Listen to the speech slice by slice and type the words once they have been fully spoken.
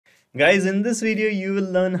Guys, in this video, you will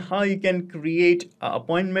learn how you can create an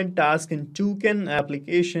appointment task in Tookan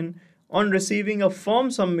application on receiving a form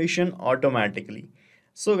submission automatically.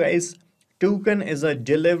 So guys, Tookan is a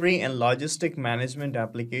delivery and logistic management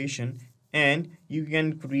application, and you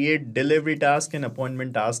can create delivery tasks and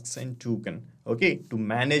appointment tasks in Tookan, okay, to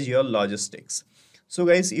manage your logistics. So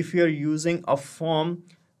guys, if you're using a form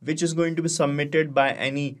which is going to be submitted by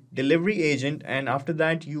any delivery agent, and after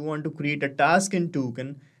that you want to create a task in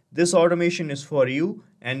Tookan, this automation is for you,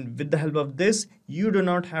 and with the help of this, you do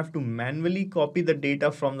not have to manually copy the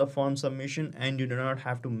data from the form submission, and you do not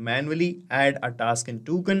have to manually add a task in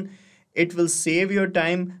Tookan. It will save your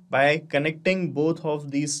time by connecting both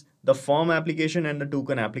of these, the form application and the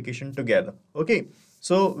Tookan application together. Okay,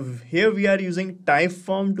 so here we are using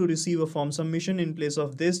Typeform to receive a form submission. In place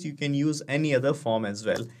of this, you can use any other form as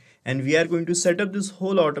well. And we are going to set up this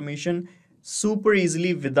whole automation super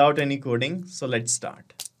easily without any coding. So let's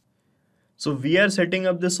start. So we are setting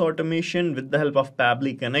up this automation with the help of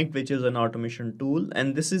Pabbly Connect, which is an automation tool.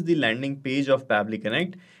 And this is the landing page of Pabbly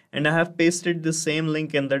Connect. And I have pasted the same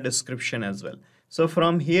link in the description as well. So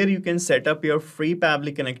from here, you can set up your free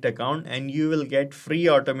Pabbly Connect account and you will get free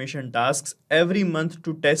automation tasks every month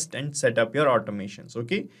to test and set up your automations.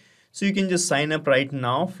 Okay. So you can just sign up right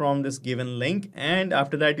now from this given link. And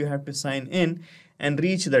after that, you have to sign in and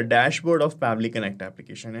reach the dashboard of Pabbly Connect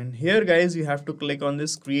application. And here guys, you have to click on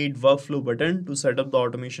this create workflow button to set up the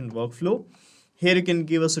automation workflow. Here you can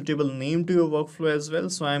give a suitable name to your workflow as well.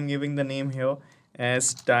 So I'm giving the name here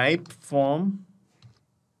as Typeform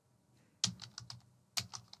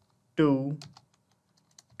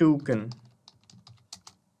Tookan.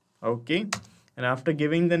 Okay. And after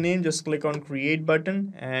giving the name, just click on create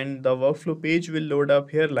button and the workflow page will load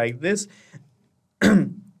up here like this.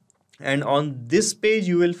 And on this page,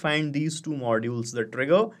 you will find these two modules, the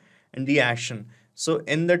trigger and the action. So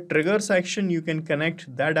in the trigger section, you can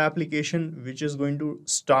connect that application which is going to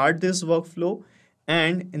start this workflow.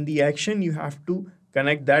 And in the action, you have to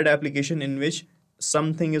connect that application in which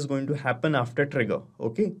something is going to happen after trigger.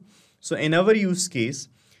 Okay. So in our use case,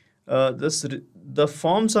 the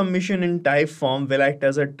form submission in Typeform will act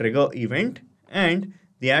as a trigger event, and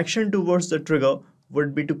the action towards the trigger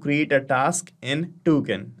would be to create a task in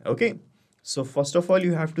Tookan. Okay, so first of all,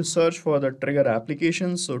 you have to search for the trigger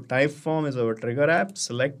application. So Typeform is our trigger app,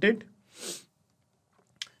 select it,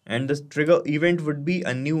 and the trigger event would be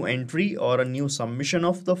a new entry or a new submission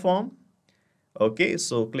of the form. Okay,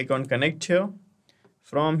 so click on connect here.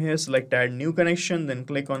 From here, select add new connection, then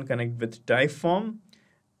click on connect with Typeform.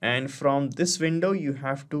 And from this window, you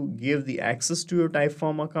have to give the access to your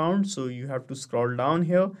Typeform account. So you have to scroll down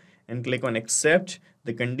here and click on accept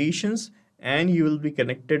the conditions, and you will be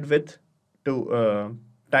connected with to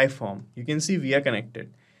Typeform. You can see we are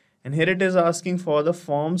connected. And here it is asking for the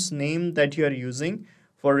form's name that you are using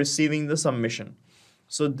for receiving the submission.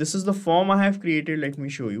 So this is the form I have created. Let me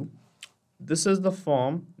show you. This is the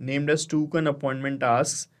form named as Tookan appointment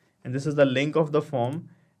tasks, and this is the link of the form.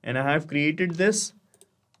 And I have created this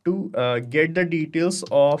to get the details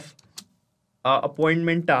of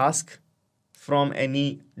appointment task from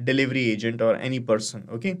any delivery agent or any person.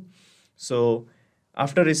 Okay, so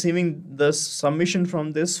after receiving the submission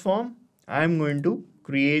from this form, I am going to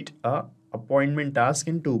create a appointment task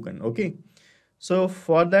in Tookan. Okay, so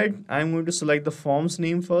for that, I'm going to select the form's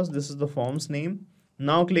name first. This is the form's name.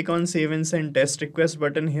 Now click on save and send test request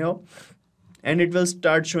button here, and it will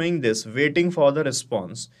start showing this waiting for the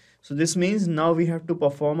response. So this means now we have to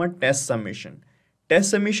perform a test submission.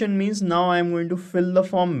 Test submission means now I'm going to fill the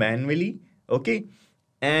form manually. Okay,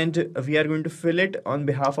 and we are going to fill it on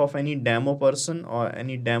behalf of any demo person or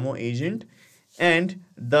any demo agent. And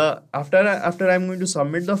the after I'm going to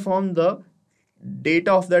submit the form, the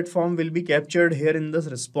data of that form will be captured here in this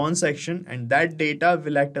response section, and that data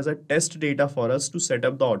will act as a test data for us to set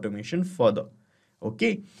up the automation further.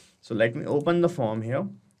 Okay, so let me open the form here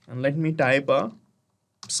and let me type a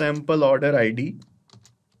sample order ID.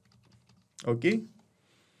 Okay,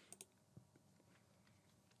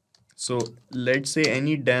 so let's say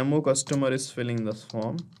any demo customer is filling this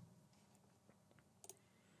form.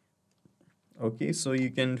 Okay, so you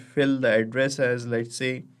can fill the address as, let's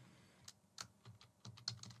say,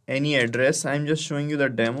 any address. I'm just showing you the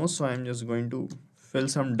demo, so I'm just going to fill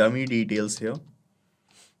some dummy details here.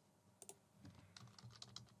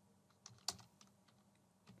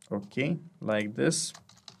 Okay, like this.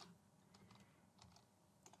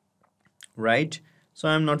 Right, so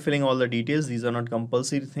I'm not filling all the details. These are not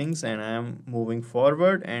compulsory things, and I am moving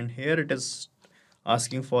forward, and here it is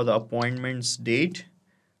asking for the appointments date.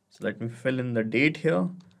 So let me fill in the date here.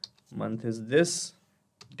 Month is this,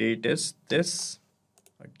 date is this.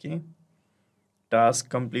 Okay, task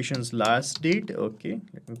completion's last date. Okay,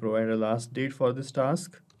 let me provide a last date for this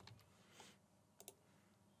task.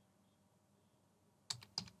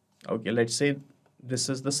 Okay, let's say this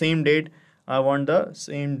is the same date. I want the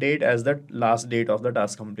same date as the last date of the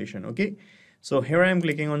task completion. Okay, so here I am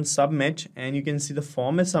clicking on submit and you can see the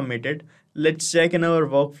form is submitted. Let's check in our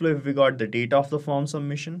workflow if we got the date of the form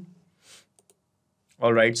submission.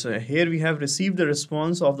 All right, so here we have received the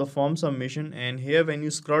response of the form submission, and here when you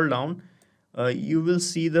scroll down, you will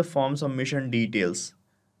see the form submission details.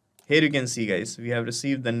 Here you can see, guys, we have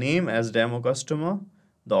received the name as demo customer,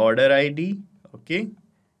 the order ID, okay,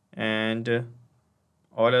 and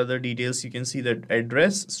all other details. You can see the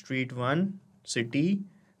address, street 1, city,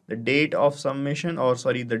 the date of submission, or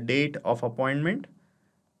sorry, the date of appointment,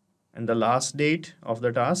 and the last date of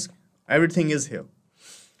the task. Everything is here.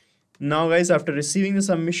 Now guys, after receiving the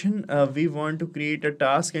submission, we want to create a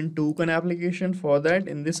task in Tookan application. For that,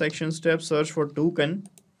 in this action step, search for Tookan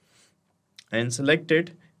and select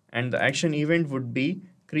it, and the action event would be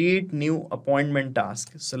create new appointment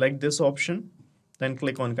task. Select this option, then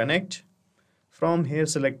click on connect. From here,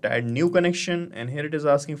 select add new connection, and here it is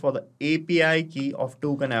asking for the API key of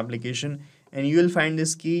Tookan application, and you will find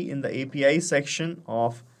this key in the API section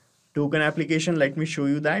of Tookan application. Let me show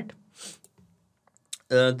you that.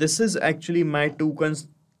 This is actually my Tookan's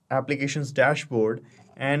applications dashboard,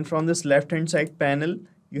 and from this left hand side panel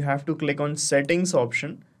you have to click on settings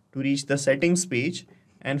option to reach the settings page,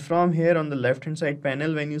 and from here on the left hand side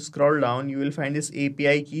panel, when you scroll down, you will find this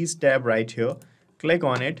API keys tab right here. Click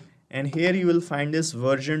on it, and here you will find this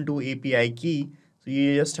version 2 API key. So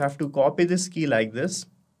you just have to copy this key like this,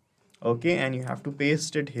 okay, and you have to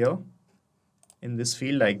paste it here in this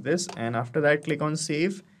field like this, and after that click on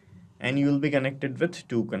save, and you will be connected with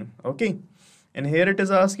Tookan. Okay, and here it is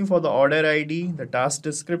asking for the order ID, the task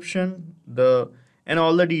description, and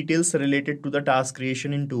all the details related to the task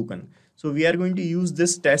creation in Tookan. So we are going to use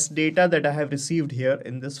this test data that I have received here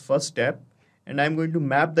in this first step, and I'm going to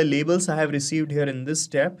map the labels I have received here in this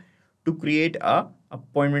step to create a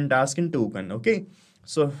appointment task in Tookan. Okay,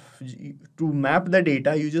 so to map the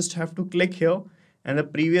data, you just have to click here, and the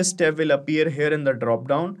previous step will appear here in the drop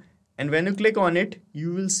down, and when you click on it,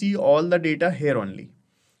 you will see all the data here only.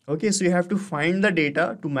 Okay, so you have to find the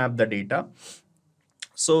data to map the data.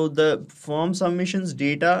 So the form submissions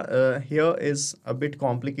data here is a bit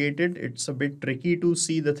complicated. It's a bit tricky to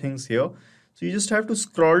see the things here. So you just have to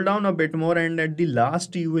scroll down a bit more, and at the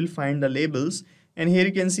last you will find the labels, and here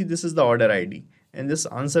you can see this is the order ID, and this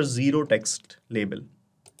answer 0 text label.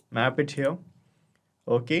 Map it here.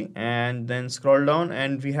 Okay, and then scroll down,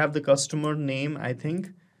 and we have the customer name, I think.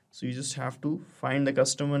 So you just have to find the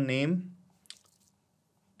customer name.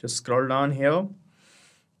 Just scroll down here,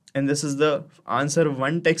 and this is the answer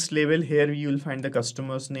 1 text label. Here you will find the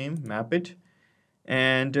customer's name. Map it,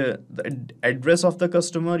 and the address of the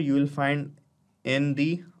customer you will find in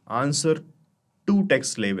the answer 2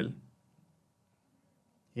 text label.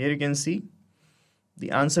 Here you can see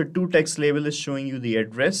the answer 2 text label is showing you the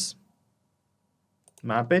address.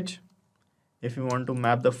 Map it. If you want to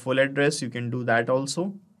map the full address, you can do that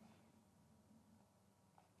also.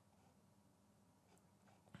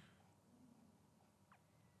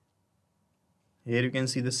 Here you can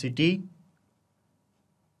see the city,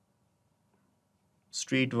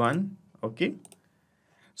 street 1. Okay,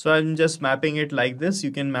 so I'm just mapping it like this. You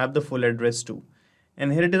can map the full address too.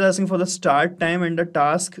 And here it is asking for the start time and the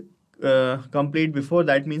task complete before.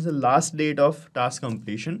 That means the last date of task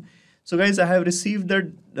completion. So guys, I have received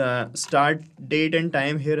the start date and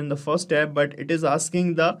time here in the first tab, but it is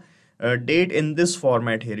asking the date in this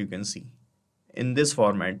format. Here you can see in this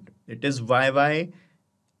format it is YY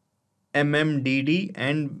MMDD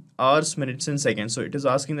and hours, minutes and seconds. So it is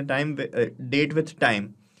asking the time date with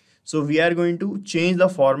time. So we are going to change the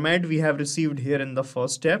format we have received here in the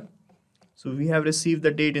first step. So we have received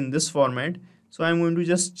the date in this format. So I'm going to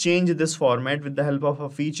just change this format with the help of a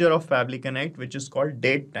feature of Pabbly Connect, which is called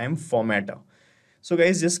date time formatter. So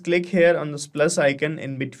guys, just click here on this plus icon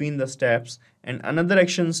in between the steps, and another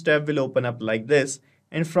action step will open up like this.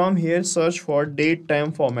 And from here, search for date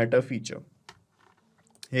time formatter feature.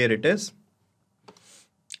 Here it is.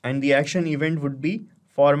 And the action event would be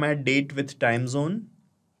format date with time zone.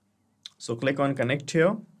 So click on connect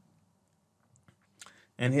here.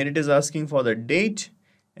 And here it is asking for the date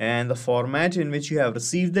and the format in which you have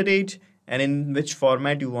received the date, and in which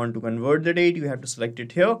format you want to convert the date. You have to select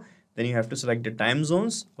it here. Then you have to select the time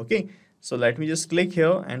zones. Okay, so let me just click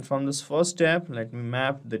here, and from this first step, let me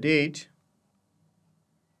map the date.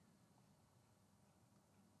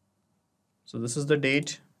 So this is the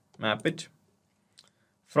date. Map it.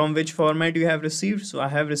 from which format you have received. So I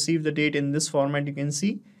have received the date in this format, you can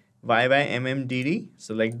see YYMMDD,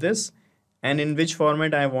 so like this. And in which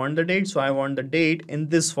format I want the date, so I want the date in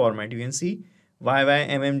this format, you can see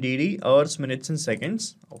YYMMDD, hours, minutes and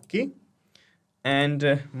seconds. Okay,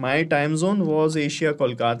 and my time zone was Asia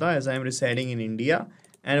Kolkata, as I am residing in India,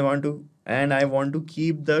 and I want to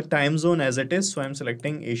keep the time zone as it is, so I'm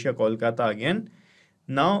selecting Asia Kolkata again.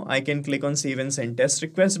 Now I can click on save and send test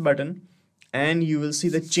request button, and you will see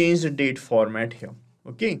the changed date format here.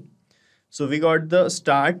 Okay, so we got the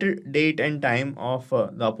start date and time of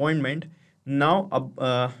the appointment. Now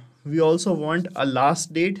we also want a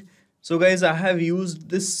last date. So guys, I have used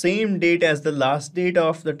this same date as the last date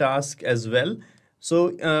of the task as well. So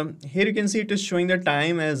here you can see it is showing the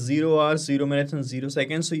time as 0 hours, 0 minutes and 0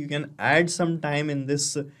 seconds. So you can add some time in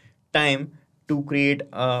this time to create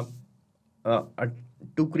to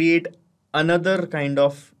create another kind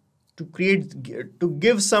of to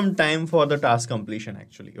give some time for the task completion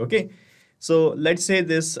actually. Okay, so let's say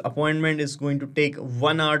this appointment is going to take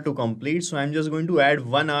 1 hour to complete, so I'm just going to add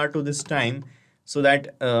 1 hour to this time so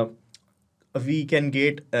that we can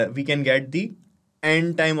get the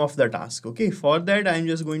end time of the task. Okay, for that I'm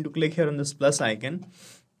just going to click here on this plus icon,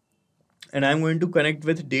 and I'm going to connect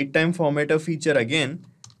with date time formatter feature again.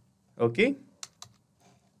 Okay,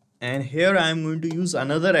 and here I am going to use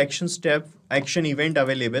another action event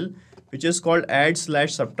available, which is called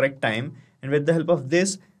add/subtract time, and with the help of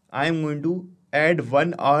this I am going to add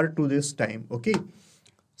 1 hour to this time. Okay,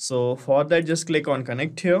 so for that just click on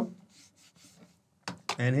connect here,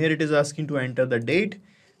 and here it is asking to enter the date.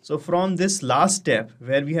 So from this last step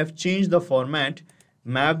where we have changed the format,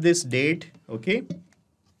 map this date, okay,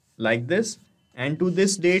 like this, and to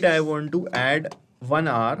this date I want to add 1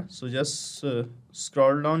 hour. So just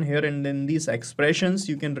scroll down here, and then these expressions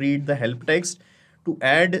you can read the help text. To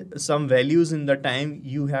add some values in the time,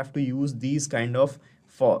 you have to use these kind of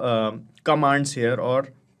commands here or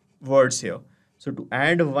words here. So to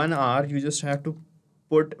add 1 hour, you just have to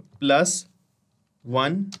put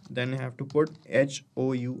 +1, then you have to put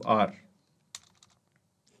HOUR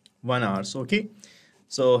 1 hour. So okay,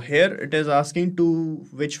 so here it is asking to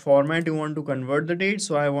which format you want to convert the date.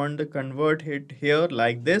 So I want to convert it here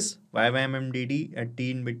like this, YYMMDD at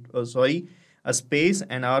T in bit, a space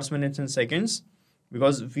and hours, minutes and seconds,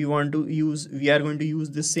 because we are going to use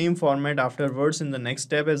the same format afterwards in the next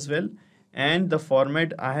step as well. And the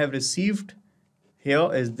format I have received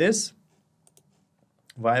here is this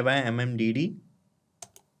YYMMDD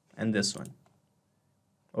and this one.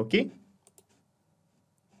 Okay,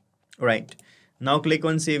 right, now click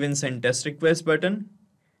on save and send test request button,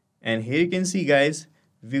 and here you can see guys,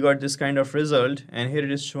 we got this kind of result, and here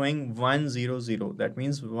it is showing 100. That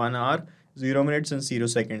means 1 hour, 0 minutes and 0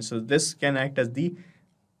 seconds. So this can act as the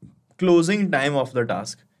closing time of the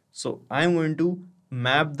task. So I'm going to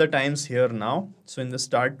map the times here now. So in the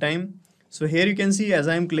start time, so here you can see as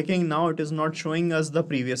I'm clicking now, it is not showing us the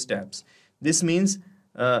previous steps. This means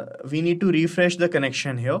we need to refresh the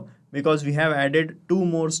connection here, because we have added 2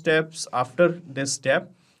 more steps after this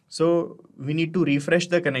step. So we need to refresh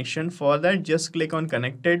the connection. For that, just click on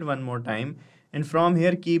connected one more time, and from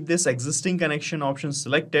here keep this existing connection option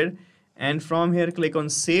selected, and from here click on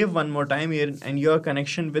save one more time here, and your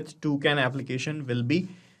connection with Tookan application will be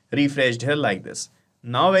refreshed here like this.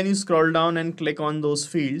 Now when you scroll down and click on those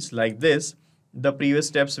fields like this, the previous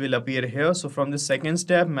steps will appear here. So from the second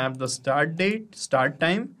step, map the start date, start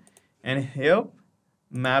time, and here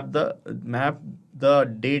map the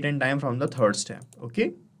date and time from the third step.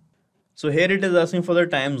 Okay, so here it is asking for the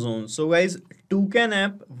time zone. So guys, Tookan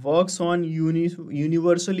app works on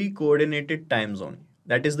universally coordinated time zone,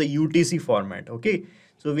 that is the UTC format. Okay,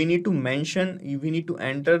 so we need to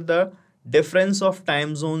enter the difference of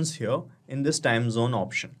time zones here in this time zone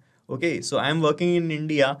option. Okay, so I'm working in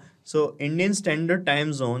India, so Indian Standard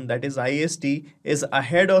Time Zone, that is IST, is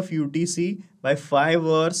ahead of UTC by 5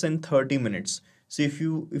 hours and 30 minutes. So if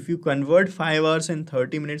you convert 5 hours and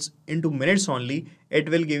 30 minutes into minutes only, it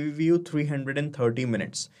will give you 330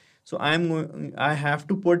 minutes. So I have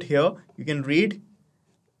to put here, you can read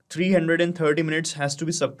 330 minutes has to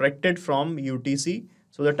be subtracted from UTC.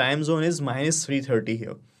 So the time zone is -330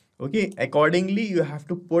 here. Okay, accordingly you have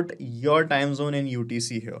to put your time zone in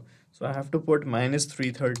UTC here. So I have to put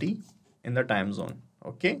 -330 in the time zone.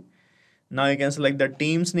 Okay, now you can select the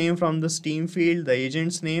team's name from this team field, the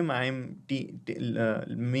agent's name. I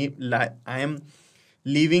am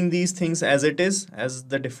leaving these things as it is, as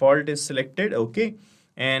the default is selected. Okay,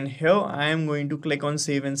 and here I am going to click on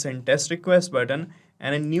save and send test request button,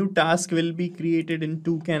 and a new task will be created in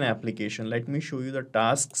Tookan application. Let me show you the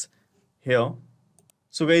tasks here.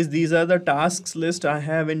 So guys, these are the tasks list I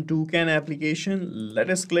have in Tookan application. Let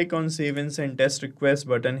us click on save and send test request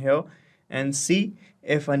button here and see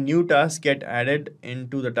if a new task get added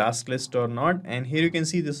into the task list or not. And here you can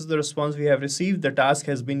see this is the response we have received. The task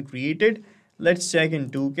has been created. Let's check in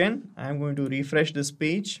Tookan. I'm going to refresh this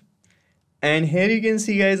page. And here you can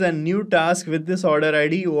see guys, a new task with this order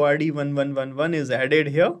ID ORD1111 is added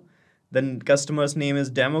here. The customer's name is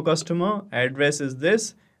demo customer, address is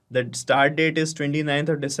this, the start date is 29th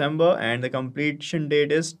of December and the completion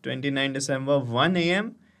date is 29 December 1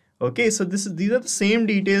 a.m. Okay, so these are the same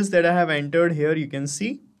details that I have entered here, you can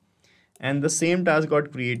see, and the same task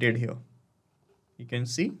got created here. You can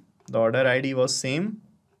see the order ID was same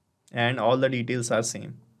and all the details are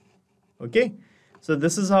same. Okay. So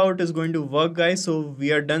this is how it is going to work, guys. So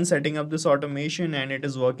we are done setting up this automation and it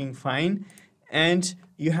is working fine. And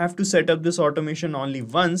you have to set up this automation only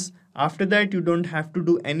once. After that, you don't have to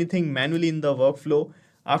do anything manually in the workflow.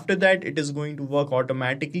 After that, it is going to work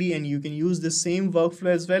automatically and you can use the same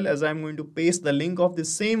workflow as well, as I'm going to paste the link of the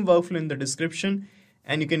same workflow in the description,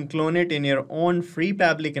 and you can clone it in your own free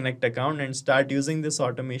Pabbly Connect account and start using this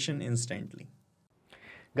automation instantly.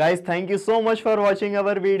 Guys, thank you so much for watching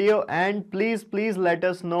our video, and please let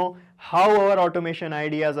us know how our automation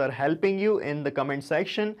ideas are helping you in the comment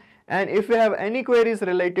section. And if you have any queries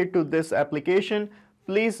related to this application,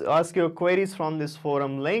 please ask your queries from this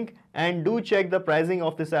forum link, and do check the pricing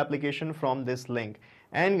of this application from this link.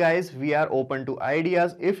 And guys, we are open to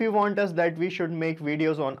ideas. If you want us that we should make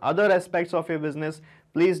videos on other aspects of your business,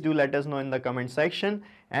 please do let us know in the comment section.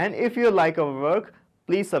 And if you like our work,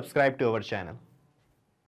 please subscribe to our channel.